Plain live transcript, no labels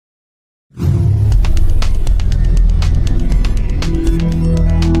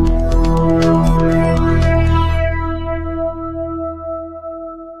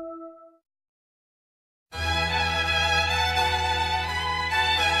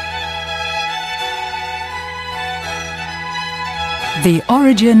The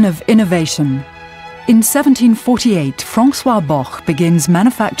origin of innovation. In 1748, François Boch begins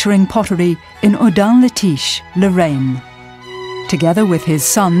manufacturing pottery in Audun-le-Tiche, Lorraine. Together with his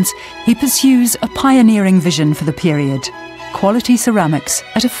sons, he pursues a pioneering vision for the period: quality ceramics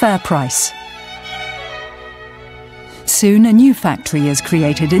at a fair price. Soon a new factory is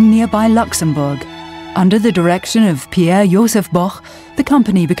created in nearby Luxembourg. Under the direction of Pierre-Joseph Boch, the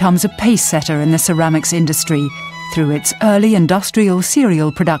company becomes a pace-setter in the ceramics industry through its early industrial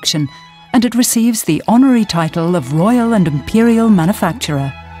serial production, and it receives the honorary title of Royal and Imperial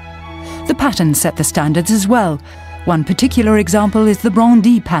Manufacturer. The pattern set the standards as well. One particular example is the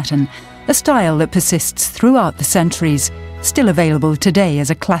Brandy pattern, a style that persists throughout the centuries, still available today as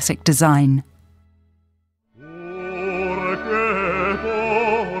a classic design.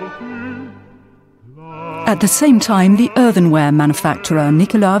 At the same time, the earthenware manufacturer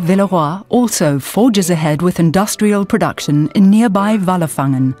Nicolas Villeroy also forges ahead with industrial production in nearby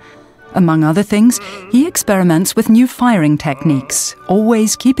Wallerfangen. Among other things, he experiments with new firing techniques,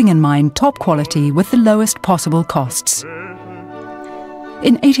 always keeping in mind top quality with the lowest possible costs.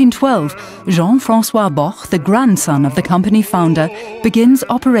 In 1812, Jean-François Boch, the grandson of the company founder, begins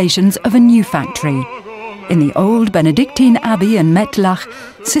operations of a new factory. In the old Benedictine Abbey in Mettlach,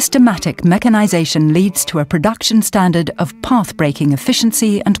 systematic mechanization leads to a production standard of path-breaking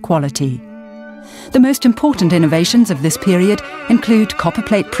efficiency and quality. The most important innovations of this period include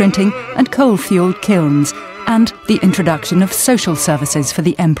copperplate printing and coal-fueled kilns, and the introduction of social services for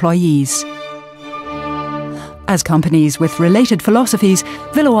the employees. As companies with related philosophies,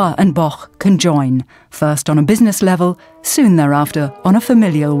 Villeroy and Boch conjoin, first on a business level, soon thereafter on a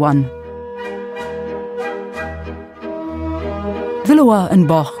familial one. Villeroy and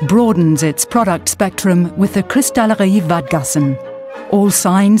Boch broadens its product spectrum with the Kristallerie Wadgassen. All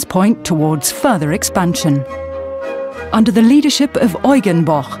signs point towards further expansion. Under the leadership of Eugen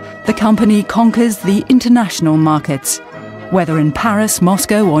Boch, the company conquers the international markets. Whether in Paris,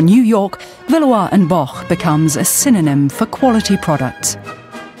 Moscow or New York, Villeroy and Boch becomes a synonym for quality products.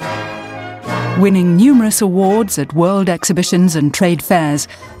 Winning numerous awards at world exhibitions and trade fairs,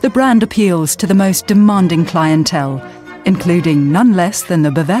 the brand appeals to the most demanding clientele, including none less than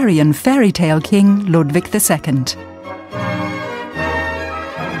the Bavarian fairy tale king Ludwig II.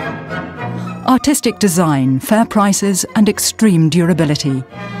 Artistic design, fair prices and extreme durability.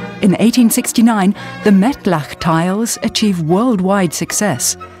 In 1869, the Mettlach tiles achieve worldwide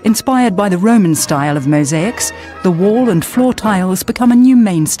success. Inspired by the Roman style of mosaics, the wall and floor tiles become a new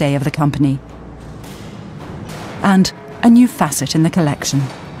mainstay of the company. And a new facet in the collection.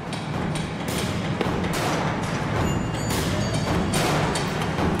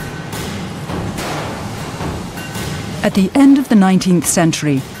 At the end of the 19th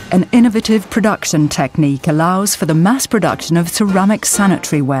century, an innovative production technique allows for the mass production of ceramic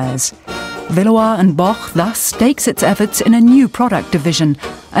sanitary wares. Villeroy and Boch thus stakes its efforts in a new product division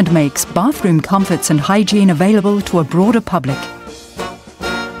and makes bathroom comforts and hygiene available to a broader public.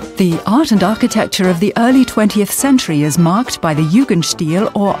 The art and architecture of the early 20th century is marked by the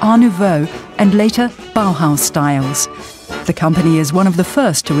Jugendstil or Art Nouveau and later Bauhaus styles. The company is one of the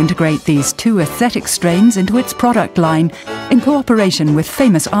first to integrate these two aesthetic strains into its product line in cooperation with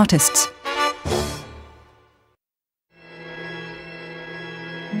famous artists.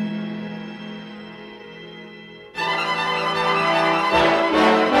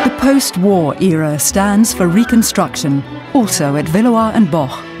 The post-war era stands for reconstruction, also at Villeroy and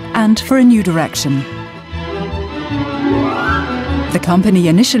Boch, and for a new direction. The company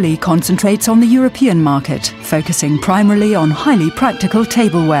initially concentrates on the European market, focusing primarily on highly practical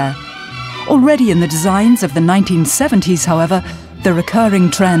tableware. Already in the designs of the 1970s, however, the recurring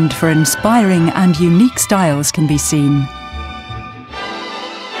trend for inspiring and unique styles can be seen.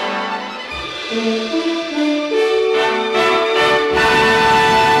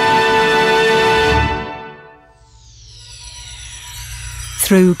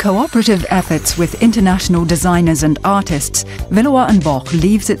 Through cooperative efforts with international designers and artists, Villeroy and Boch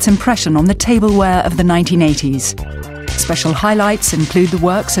leaves its impression on the tableware of the 1980s. Special highlights include the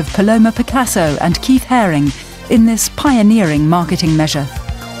works of Paloma Picasso and Keith Haring in this pioneering marketing measure.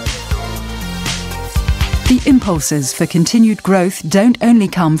 The impulses for continued growth don't only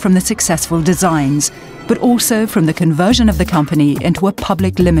come from the successful designs, but also from the conversion of the company into a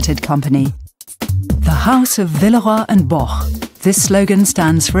public limited company. The House of Villeroy and Boch. This slogan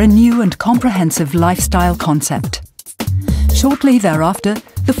stands for a new and comprehensive lifestyle concept. Shortly thereafter,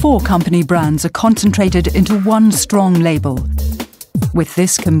 the four company brands are concentrated into one strong label. With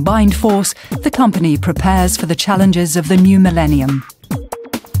this combined force, the company prepares for the challenges of the new millennium.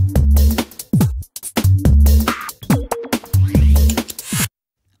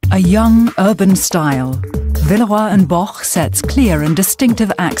 A young, urban style, Villeroy Boch sets clear and distinctive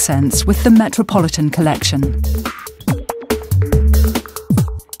accents with the Metropolitan collection.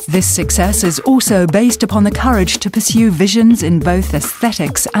 This success is also based upon the courage to pursue visions in both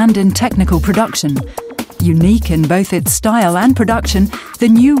aesthetics and in technical production. Unique in both its style and production, the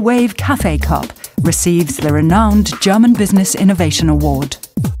new Wave Cafe Cup receives the renowned German Business Innovation Award.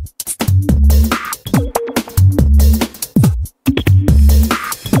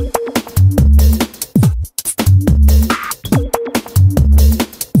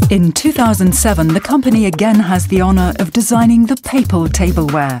 In 2007, the company again has the honour of designing the papal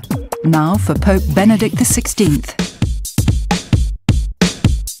tableware, now for Pope Benedict XVI.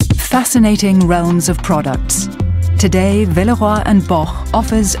 Fascinating realms of products. Today, Villeroy Boch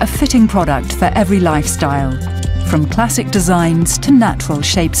offers a fitting product for every lifestyle, from classic designs to natural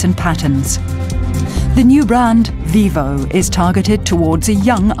shapes and patterns. The new brand, Vivo, is targeted towards a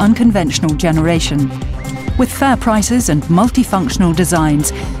young, unconventional generation. With fair prices and multifunctional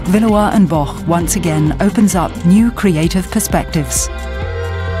designs, Villeroy Boch once again opens up new creative perspectives.